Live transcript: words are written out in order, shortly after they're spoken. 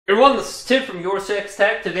Everyone, this is Tim from Your Six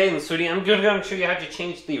Tech. Today in this video, I'm going to show you how to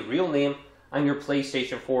change the real name on your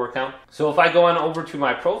PlayStation 4 account. So if I go on over to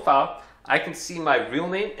my profile, I can see my real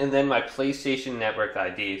name and then my PlayStation Network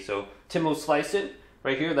ID. So Timo Slicin,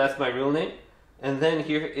 right here, that's my real name. And then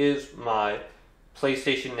here is my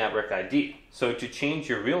PlayStation Network ID. So to change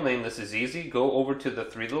your real name, this is easy. Go over to the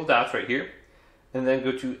three little dots right here and then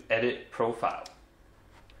go to Edit Profile.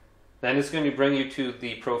 Then it's going to bring you to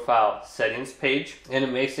the profile settings page, and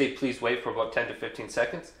it may say please wait for about 10 to 15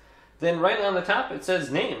 seconds. Then right on the top it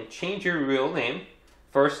says name. Change your real name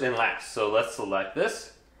first and last. So let's select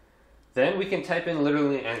this. Then we can type in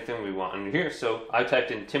literally anything we want in here. So I typed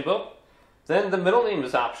in Timbo. Then the middle name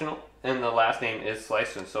is optional and the last name is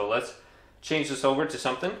Slicer. So let's change this over to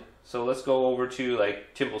something. So let's go over to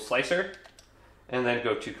like Timbo Slicer and then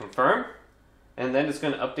go to confirm. And then it's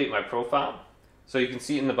going to update my profile. So you can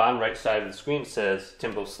see in the bottom right side of the screen it says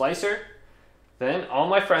Timbo Slicer. Then all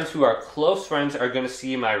my friends who are close friends are going to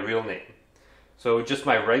see my real name. So just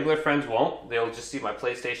my regular friends won't. They'll just see my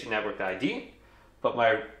PlayStation Network ID. But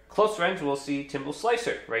my close friends will see Timbo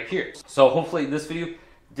Slicer right here. So hopefully this video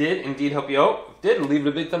did indeed help you out. If it did, leave it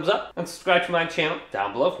a big thumbs up. And subscribe to my channel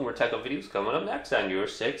down below for more tech videos coming up next on Your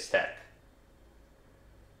Six Tech.